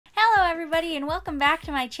everybody, and welcome back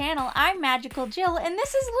to my channel. I'm Magical Jill, and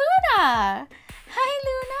this is Luna! Hi,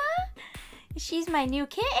 Luna! She's my new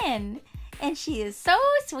kitten, and she is so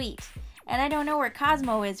sweet. And I don't know where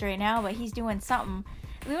Cosmo is right now, but he's doing something.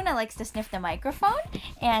 Luna likes to sniff the microphone,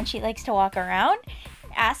 and she likes to walk around.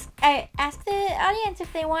 Ask the audience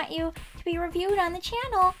if they want you to be reviewed on the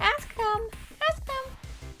channel. Ask them.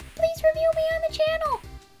 Please review me on the channel.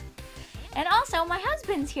 And also, my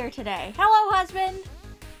husband's here today. Hello, husband.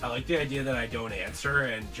 I like the idea that I don't answer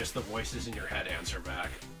and just the voices in your head answer back.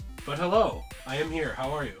 But hello, I am here. How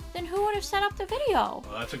are you? Then who would have set up the video?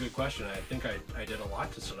 Well, that's a good question. I think I did a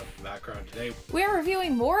lot to set up the background today. We're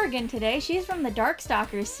reviewing Morrigan today. She's from the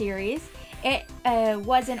Darkstalkers series. It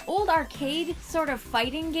was an old arcade sort of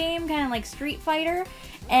fighting game, kind of like Street Fighter.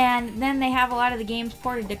 And then they have a lot of the games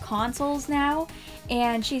ported to consoles now.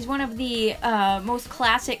 And she's one of the most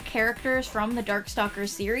classic characters from the Darkstalkers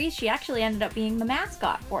series. She actually ended up being the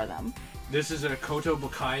mascot for them. This is a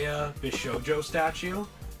Kotobukiya Bishoujo statue.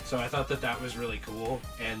 So I thought that was really cool.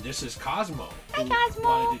 And this is Cosmo. Hi, Cosmo.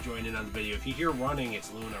 Wanted to join in on the video. If you hear running,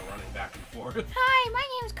 it's Luna running back and forth. Hi, my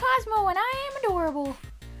name's Cosmo, and I am adorable.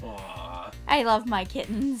 Aww. I love my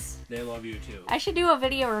kittens. They love you too. I should do a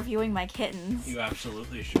video reviewing my kittens. You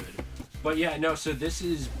absolutely should. But yeah, no, so this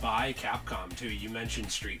is by Capcom too. You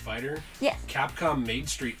mentioned Street Fighter. Yes. Capcom made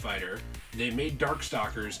Street Fighter. They made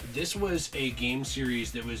Darkstalkers. This was a game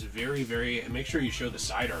series that was very, very, and make sure you show the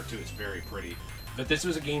side art too, it's very pretty. But this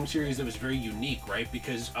was a game series that was very unique, right?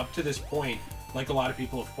 Because up to this point, like a lot of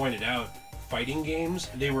people have pointed out, fighting games,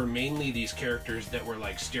 they were mainly these characters that were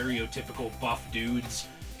like stereotypical buff dudes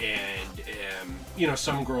and, you know,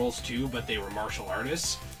 some girls too, but they were martial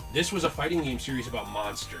artists. This was a fighting game series about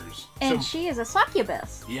monsters. And she is a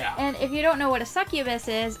succubus. Yeah. And if you don't know what a succubus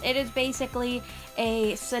is, it is basically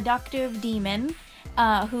a seductive demon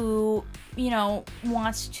who, you know,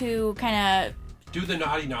 wants to kind of... do the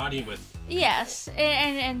naughty with... Yes,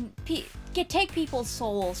 and take people's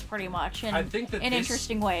souls, pretty much, in, I think that in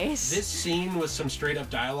interesting ways. This scene was some straight-up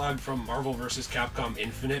dialogue from Marvel vs. Capcom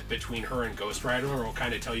Infinite between her and Ghost Rider, and will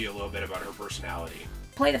kind of tell you a little bit about her personality.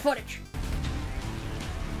 Play the footage.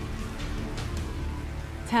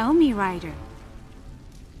 Tell me, Ryder.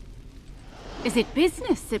 Is it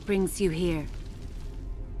business that brings you here?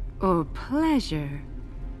 Or pleasure?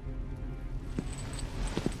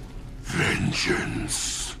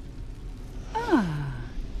 Vengeance. Ah,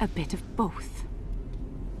 a bit of both.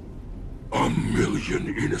 1 million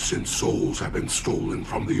innocent souls have been stolen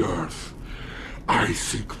from the Earth. I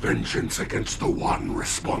seek vengeance against the one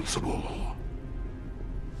responsible.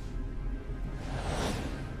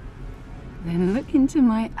 Then look into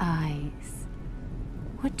my eyes.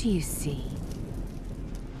 What do you see?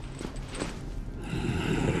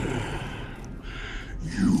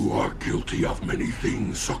 You are guilty of many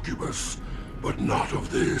things, Succubus, but not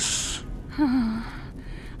of this.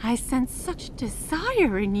 I sense such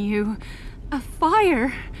desire in you. A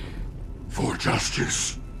fire. For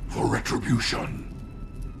justice, for retribution.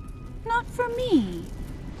 Not for me.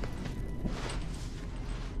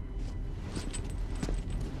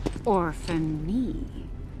 Or for me.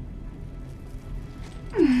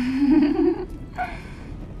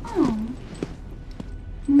 Oh.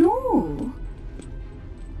 No.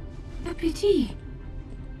 A pity.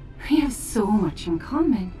 We have so much in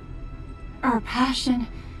common. Our passion,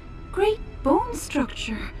 great bone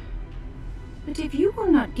structure. But if you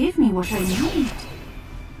will not give me what I need,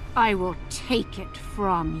 I will take it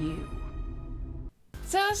from you.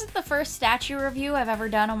 So this is the first statue review I've ever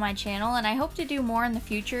done on my channel, and I hope to do more in the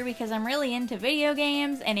future because I'm really into video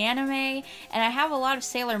games and anime, and I have a lot of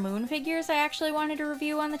Sailor Moon figures I actually wanted to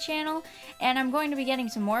review on the channel, and I'm going to be getting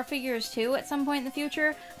some more figures too at some point in the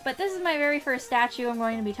future, but this is my very first statue I'm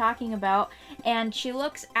going to be talking about, and she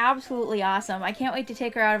looks absolutely awesome. I can't wait to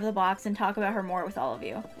take her out of the box and talk about her more with all of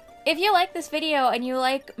you. If you like this video and you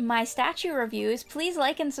like my statue reviews, please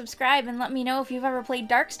like and subscribe and let me know if you've ever played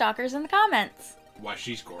Darkstalkers in the comments. Why,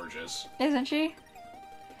 she's gorgeous. Isn't she?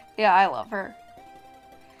 Yeah, I love her.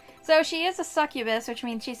 So she is a succubus, which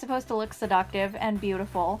means she's supposed to look seductive and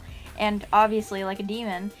beautiful, and obviously like a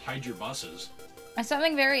demon. Hide your buses. And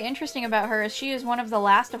something very interesting about her is she is one of the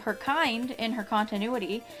last of her kind in her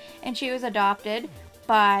continuity, and she was adopted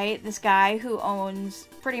by this guy who owns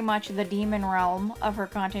pretty much the demon realm of her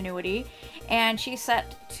continuity, and she's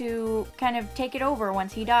set to kind of take it over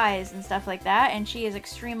once he dies and stuff like that, and she is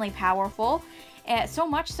extremely powerful. So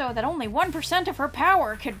much so that only 1% of her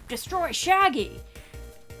power could destroy Shaggy.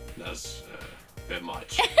 That's a bit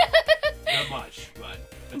much. Not much, but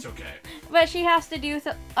it's okay. But she has to do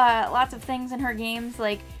lots of things in her games,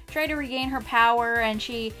 like try to regain her power, and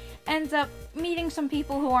she ends up meeting some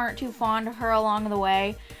people who aren't too fond of her along the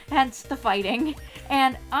way, hence the fighting.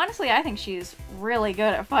 And honestly, I think she's really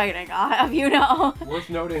good at fighting, I'll have you know. Worth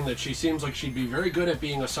noting that she seems like she'd be very good at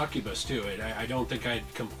being a succubus, too. I don't think I'd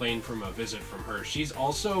complain from a visit from her. She's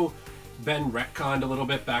also been retconned a little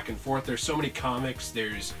bit back and forth. There's so many comics,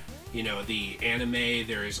 there's, you know, the anime,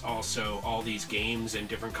 there's also all these games and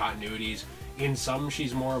different continuities. In some,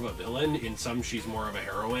 she's more of a villain. In some, she's more of a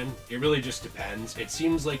heroine. It really just depends. It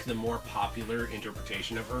seems like the more popular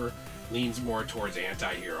interpretation of her leans more towards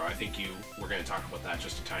anti-hero. I think we're going to talk about that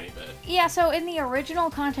just a tiny bit. Yeah, so in the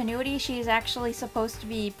original continuity, she's actually supposed to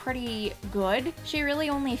be pretty good. She really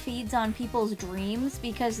only feeds on people's dreams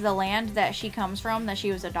because the land that she comes from, that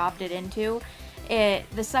she was adopted into,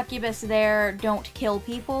 the succubus there don't kill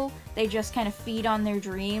people. They just kind of feed on their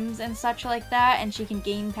dreams and such like that, and she can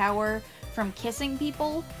gain power from kissing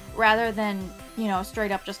people rather than, you know,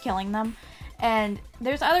 straight up just killing them. And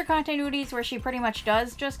there's other continuities where she pretty much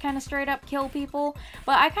does just kind of straight up kill people,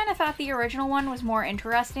 but I kind of thought the original one was more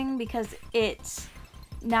interesting because it's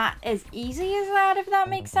not as easy as that, if that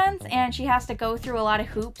makes sense, and she has to go through a lot of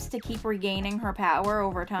hoops to keep regaining her power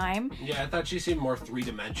over time. Yeah, I thought she seemed more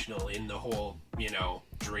three-dimensional in the whole, you know,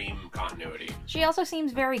 dream continuity. She also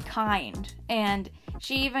seems very kind, and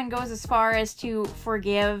she even goes as far as to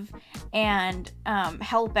forgive and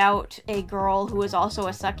help out a girl who is also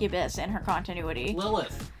a succubus in her continuity.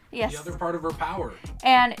 Lilith. Yes. The other part of her power.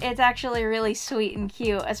 And it's actually really sweet and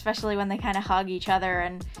cute, especially when they kind of hug each other,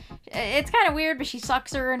 and it's kind of weird, but she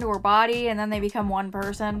sucks her into her body, and then they become one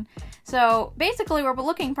person. So, basically, we're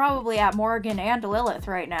looking probably at Morrigan and Lilith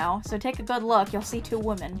right now, so take a good look. You'll see two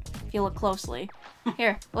women, if you look closely.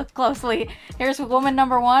 Here, look closely. Here's woman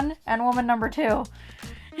number 1 and woman number 2.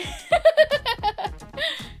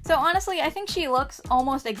 So, honestly, I think she looks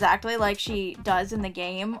almost exactly like she does in the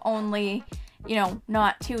game, only, you know,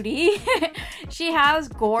 not 2D. She has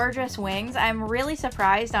gorgeous wings. I'm really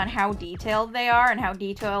surprised on how detailed they are and how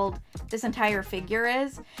detailed this entire figure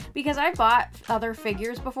is, because I bought other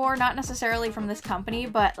figures before, not necessarily from this company,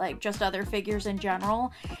 but like just other figures in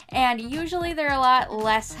general, and usually they're a lot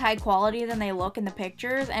less high quality than they look in the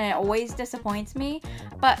pictures, and it always disappoints me.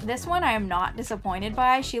 But this one I am not disappointed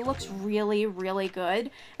by. She looks really, really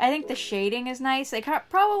good. I think the shading is nice. They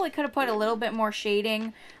probably could have put a little bit more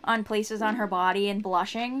shading on places on her body and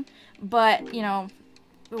blushing, but, you know,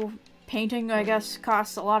 painting, I guess,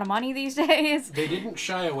 costs a lot of money these days. They didn't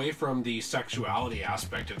shy away from the sexuality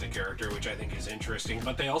aspect of the character, which I think is interesting,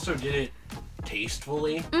 but they also did it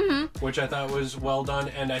tastefully, which I thought was well done,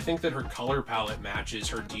 and I think that her color palette matches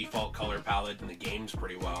her default color palette in the games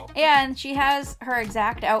pretty well. Yeah, and she has her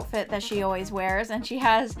exact outfit that she always wears, and she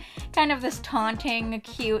has kind of this taunting,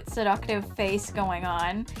 cute, seductive face going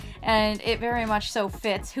on, and it very much so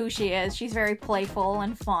fits who she is. She's very playful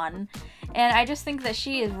and fun, and I just think that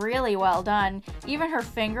she is really well done. Even her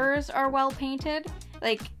fingers are well painted.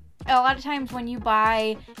 Like, a lot of times when you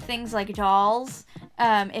buy things like dolls,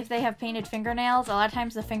 if they have painted fingernails, a lot of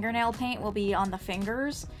times the fingernail paint will be on the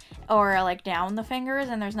fingers or like down the fingers,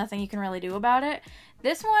 and there's nothing you can really do about it.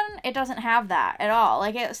 This one, it doesn't have that at all.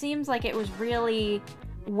 Like, it seems like it was really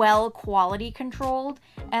well quality controlled,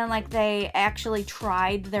 and like they actually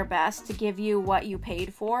tried their best to give you what you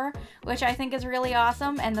paid for, which I think is really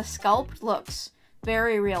awesome, and the sculpt looks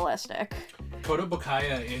very realistic.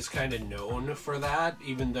 Kotobukiya is kind of known for that,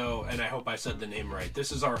 even though, and I hope I said the name right,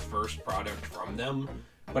 this is our first product from them,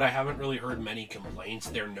 but I haven't really heard many complaints.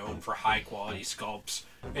 They're known for high quality sculpts,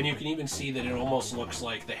 and you can even see that it almost looks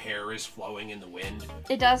like the hair is flowing in the wind.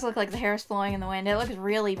 It does look like the hair is flowing in the wind. It looks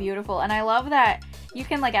really beautiful, and I love that you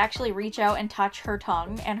can like actually reach out and touch her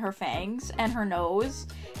tongue and her fangs and her nose,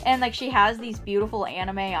 and like she has these beautiful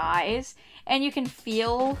anime eyes, and you can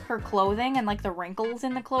feel her clothing and like the wrinkles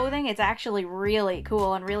in the clothing. It's actually really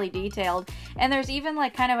cool and really detailed, and there's even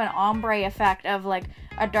like kind of an ombre effect of like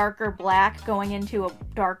a darker black going into a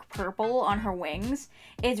dark purple on her wings.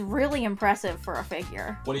 It's really impressive for a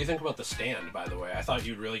figure. What do you think about the stand, by the way? I thought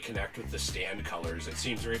you'd really connect with the stand colors. It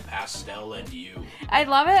seems very pastel and you. I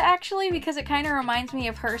love it, actually, because it kind of reminds me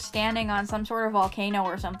of her standing on some sort of volcano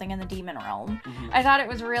or something in the demon realm. I thought it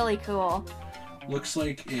was really cool. Looks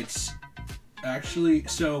like it's actually,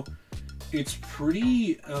 so it's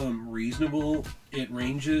pretty reasonable. It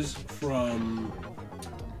ranges from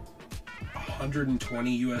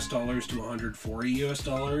 $120 US to $140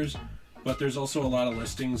 US, but there's also a lot of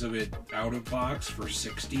listings of it out of box for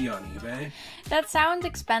 $60 on eBay. That sounds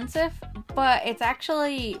expensive, but it's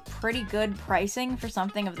actually pretty good pricing for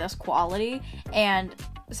something of this quality and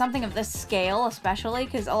something of this scale, especially,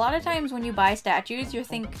 because a lot of times when you buy statues, you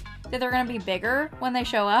think that they're going to be bigger when they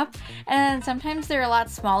show up, and sometimes they're a lot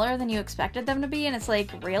smaller than you expected them to be, and it's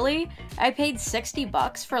like, really? I paid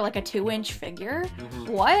 $60 for like a 2-inch figure?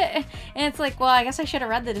 What? And it's like, well, I guess I should have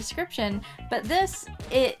read the description, but this,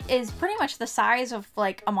 it is pretty much the size of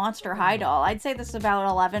like a Monster High doll. I'd say this is about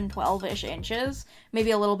 11, 12-ish inches,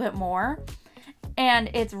 maybe a little bit more. And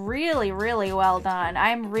it's really, really well done.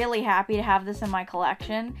 I'm really happy to have this in my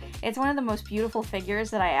collection. It's one of the most beautiful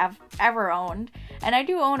figures that I have ever owned. And I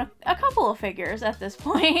do own a couple of figures at this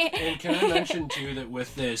point. And can I mention, too, that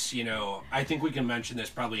with this, you know, I think we can mention this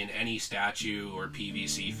probably in any statue or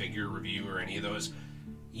PVC figure review or any of those.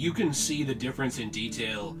 You can see the difference in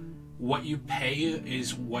detail. What you pay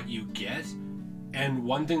is what you get. And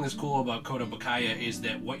one thing that's cool about Kotobukiya is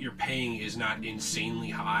that what you're paying is not insanely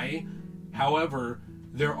high. However,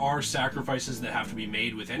 there are sacrifices that have to be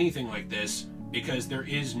made with anything like this because there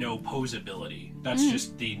is no posability. That's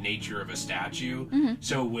just the nature of a statue.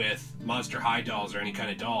 So with Monster High dolls or any kind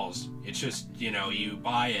of dolls, it's just, you know, you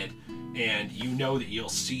buy it and you know that you'll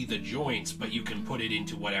see the joints, but you can put it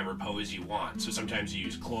into whatever pose you want. So sometimes you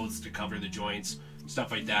use clothes to cover the joints,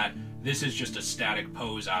 stuff like that. This is just a static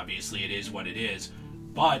pose, obviously. It is what it is.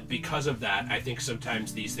 But because of that, I think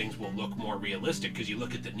sometimes these things will look more realistic because you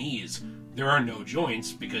look at the knees, there are no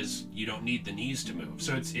joints because you don't need the knees to move.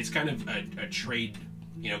 So it's kind of a trade,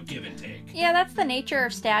 you know, give and take. Yeah, that's the nature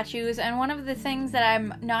of statues, and one of the things that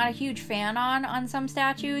I'm not a huge fan on some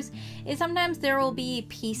statues is sometimes there will be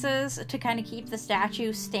pieces to kind of keep the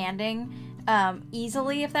statue standing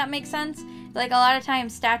easily, if that makes sense. Like, a lot of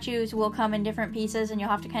times statues will come in different pieces and you'll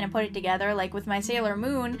have to kind of put it together. Like with my Sailor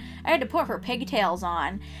Moon, I had to put her pigtails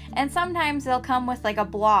on. And sometimes they'll come with like a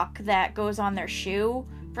block that goes on their shoe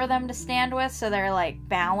for them to stand with, so they're like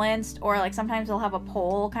balanced, or like sometimes they'll have a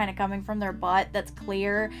pole kind of coming from their butt that's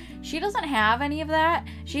clear. She doesn't have any of that.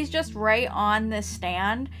 She's just right on this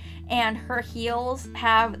stand, and her heels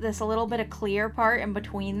have this a little bit of clear part in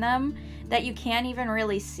between them that you can't even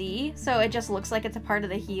really see, so it just looks like it's a part of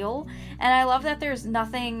the heel. And I love that there's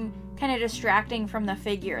nothing kind of distracting from the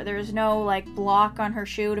figure. There's no like block on her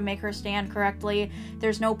shoe to make her stand correctly.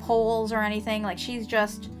 There's no poles or anything. Like, she's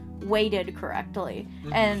just weighted correctly,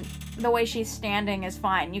 and the way she's standing is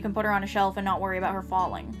fine. You can put her on a shelf and not worry about her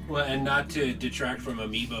falling. Well, and not to detract from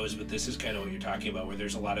amiibos, but this is kind of what you're talking about, where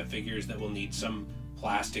there's a lot of figures that will need some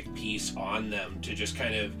plastic piece on them to just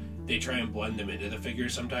kind of, they try and blend them into the figure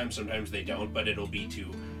sometimes they don't, but it'll be to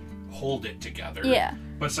hold it together. Yeah.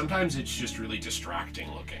 But sometimes it's just really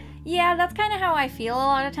distracting looking. Yeah, that's kind of how I feel a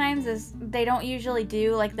lot of times, is they don't usually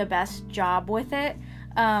do like the best job with it.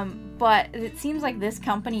 But it seems like this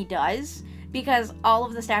company does, because all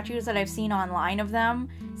of the statues that I've seen online of them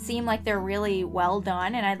seem like they're really well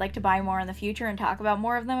done, and I'd like to buy more in the future and talk about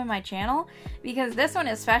more of them in my channel, because this one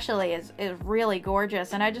especially is really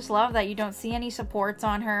gorgeous, and I just love that you don't see any supports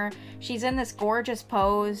on her. She's in this gorgeous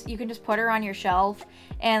pose. You can just put her on your shelf,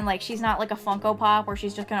 and like, she's not like a Funko Pop where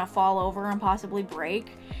she's just gonna fall over and possibly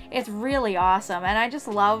break. It's really awesome, and I just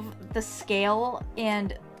love the scale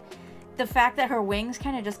and the fact that her wings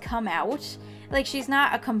kind of just come out. Like, she's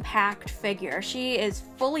not a compact figure. She is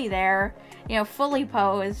fully there, you know, fully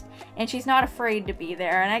posed, and she's not afraid to be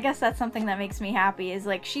there. And I guess that's something that makes me happy, is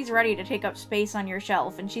like, she's ready to take up space on your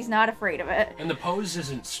shelf, and she's not afraid of it. And the pose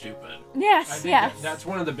isn't stupid. Yes, I think that's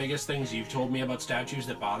one of the biggest things you've told me about statues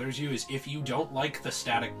that bothers you, is if you don't like the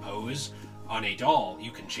static pose on a doll,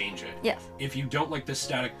 you can change it. Yes. If you don't like the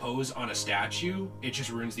static pose on a statue, it just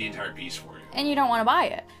ruins the entire piece for you. And you don't want to buy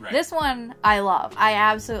it. Right. This one, I love. I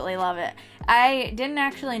absolutely love it. I didn't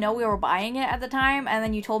actually know we were buying it at the time, and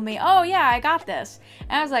then you told me, oh yeah, I got this.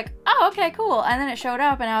 And I was like, oh, okay, cool. And then it showed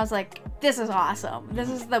up, and I was like, this is awesome. This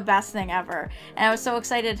is the best thing ever. And I was so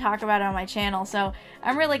excited to talk about it on my channel. So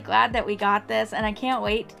I'm really glad that we got this, and I can't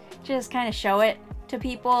wait to just kind of show it to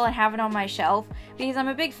people and have it on my shelf, because I'm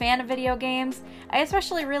a big fan of video games. I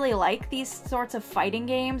especially really like these sorts of fighting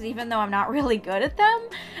games, even though I'm not really good at them.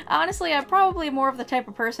 Honestly, I'm probably more of the type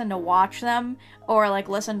of person to watch them or like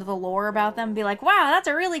listen to the lore about them and be like, wow, that's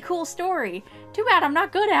a really cool story. Too bad I'm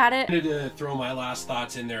not good at it. I wanted to throw my last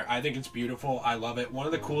thoughts in there. I think it's beautiful. I love it. One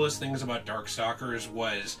of the coolest things about Darkstalkers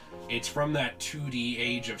was it's from that 2D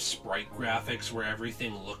age of sprite graphics where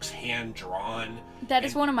everything looks hand-drawn. That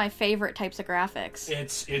is one of my favorite types of graphics.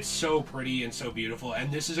 It's so pretty and so beautiful,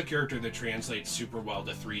 and this is a character that translates super well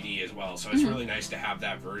to 3D as well, so it's really nice to have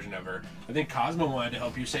that version of her. I think Cosmo wanted to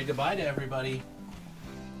help you say goodbye to everybody.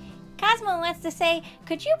 Cosmo wants to say,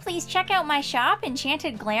 could you please check out my shop,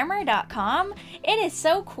 enchantedglamour.com? It is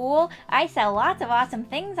so cool. I sell lots of awesome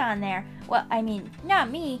things on there. Well, I mean, not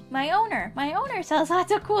me, my owner. My owner sells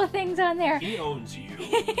lots of cool things on there. He owns you.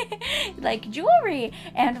 Like jewelry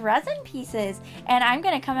and resin pieces. And I'm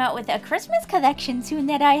gonna come out with a Christmas collection soon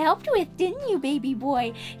that I helped with, didn't you, baby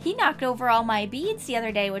boy? He knocked over all my beads the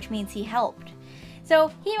other day, which means he helped.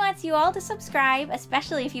 So he wants you all to subscribe,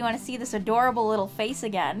 especially if you want to see this adorable little face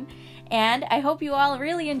again. And I hope you all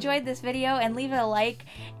really enjoyed this video, and leave it a like,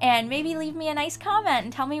 and maybe leave me a nice comment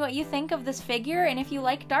and tell me what you think of this figure and if you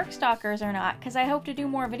like Darkstalkers or not, because I hope to do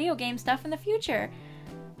more video game stuff in the future.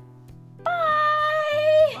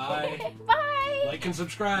 Bye! Bye. Bye! Like and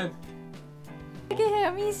subscribe. Look at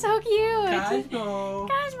him, he's so cute! Cosmo.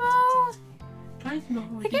 Cosmo!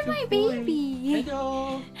 Cosmo. Look at my baby!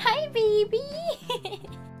 Hello. Hi, baby!